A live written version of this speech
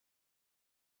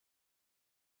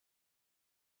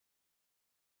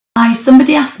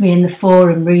Somebody asked me in the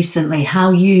forum recently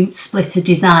how you split a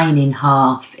design in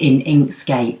half in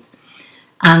Inkscape,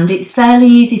 and it's fairly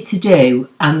easy to do,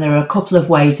 and there are a couple of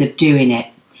ways of doing it.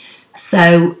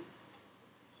 So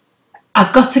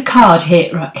I've got a card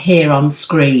here on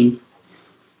screen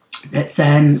that's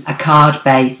a card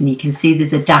base, and you can see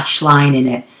there's a dash line in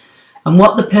it, and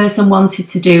what the person wanted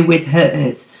to do with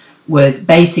hers was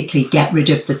basically get rid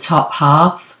of the top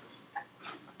half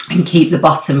and keep the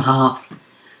bottom half.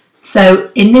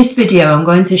 So in this video I'm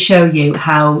going to show you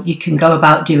how you can go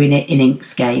about doing it in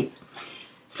Inkscape.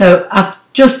 So I've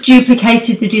just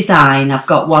duplicated the design. I've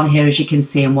got one here, as you can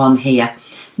see, and one here.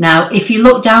 Now if you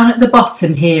look down at the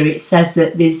bottom here, it says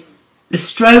that there's the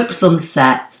strokes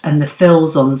unset and the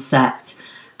fills unset.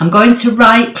 I'm going to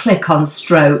right click on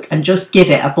stroke and just give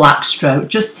it a black stroke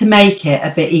just to make it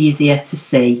a bit easier to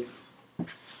see.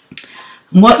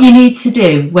 And what you need to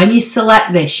do when you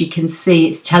select this, you can see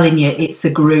it's telling you it's a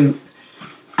group,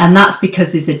 and that's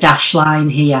because there's a dash line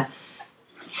here.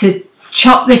 To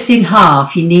chop this in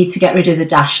half, you need to get rid of the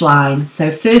dash line.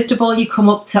 So first of all, you come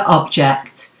up to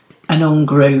Object and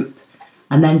Ungroup,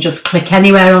 and then just click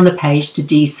anywhere on the page to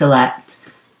deselect,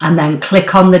 and then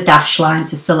click on the dash line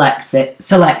to select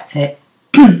it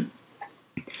and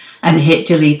hit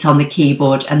delete on the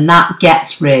keyboard, and that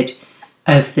gets rid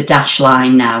of the dash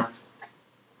line now.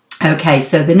 Okay,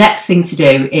 so the next thing to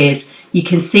do is, you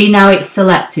can see now it's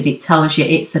selected, it tells you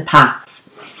it's a path.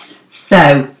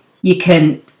 So you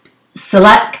can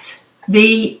select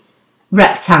the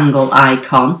rectangle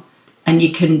icon and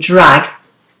you can drag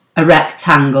a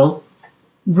rectangle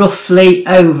roughly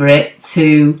over it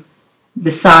to the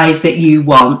size that you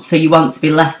want. So you want to be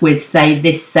left with, say,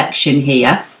 this section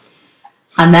here.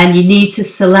 And then you need to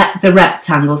select the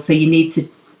rectangle, so you need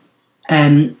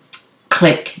to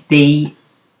click the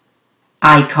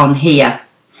icon here.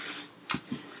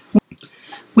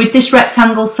 With this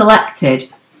rectangle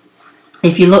selected,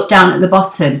 if you look down at the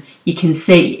bottom, you can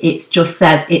see it just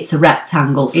says it's a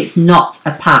rectangle. It's not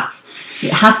a path.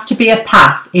 It has to be a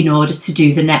path in order to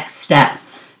do the next step.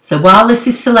 So while this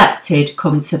is selected,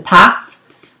 come to Path,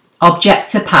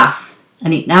 Object to Path,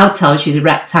 and it now tells you the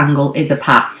rectangle is a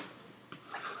path.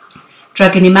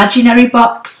 Drag an imaginary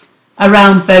box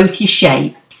around both your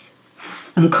shapes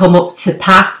and come up to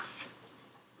Path,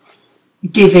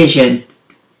 Division.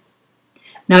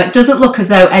 Now it doesn't look as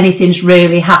though anything's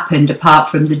really happened apart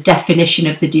from the definition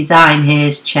of the design here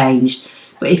has changed,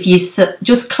 but if you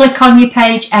just click on your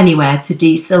page anywhere to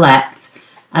deselect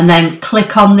and then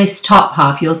click on this top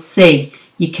half, you'll see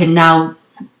you can now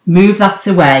move that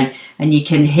away and you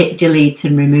can hit delete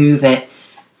and remove it.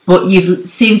 But you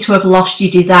seem to have lost your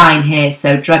design here,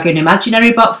 so drag an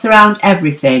imaginary box around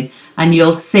everything and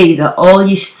you'll see that all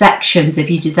your sections of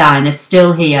your design are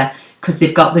still here because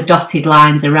they've got the dotted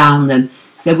lines around them.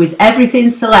 So with everything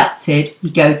selected,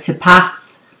 you go to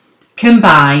Path,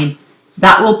 Combine,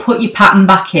 that will put your pattern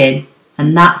back in,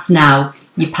 and that's now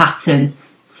your pattern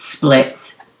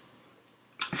split.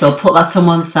 So I'll put that on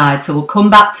one side. So we'll come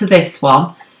back to this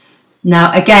one.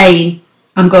 Now again,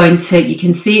 I'm going to, you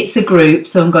can see it's a group,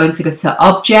 so I'm going to go to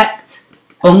Object,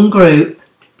 Ungroup,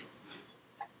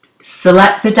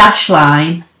 select the dash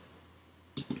line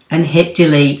and hit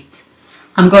delete.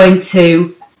 I'm going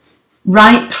to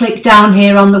right click down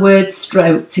here on the word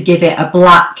stroke to give it a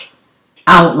black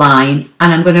outline,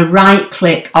 and I'm going to right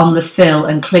click on the fill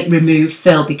and click remove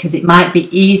fill because it might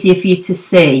be easier for you to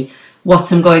see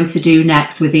what I'm going to do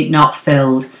next with it not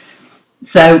filled.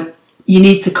 So you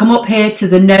need to come up here to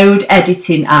the node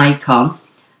editing icon,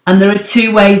 and there are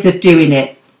two ways of doing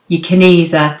it. You can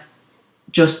either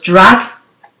just drag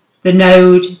the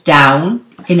node down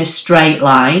in a straight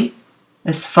line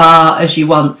as far as you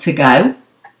want to go,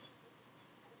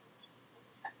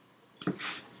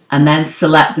 and then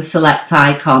select the select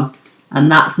icon, and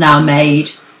that's now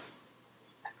made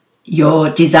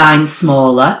your design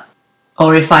smaller.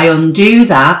 Or if I undo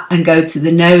that and go to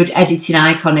the node editing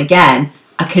icon again,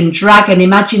 I can drag an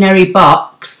imaginary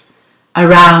box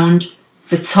around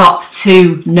the top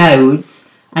two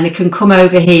nodes, and it can come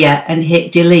over here and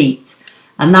hit delete.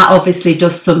 And that obviously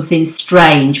does something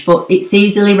strange, but it's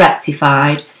easily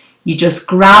rectified. You just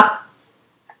grab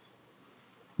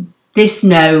this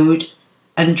node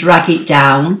and drag it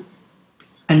down,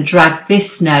 and drag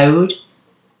this node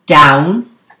down,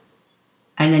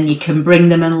 and then you can bring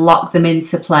them and lock them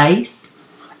into place.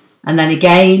 And then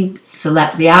again,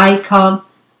 select the icon,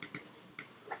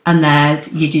 and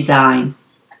there's your design.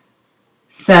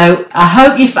 So I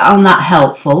hope you found that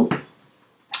helpful.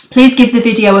 Please give the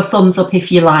video a thumbs up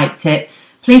if you liked it.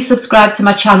 Please subscribe to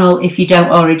my channel if you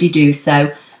don't already do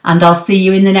so, and I'll see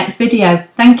you in the next video.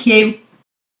 Thank you.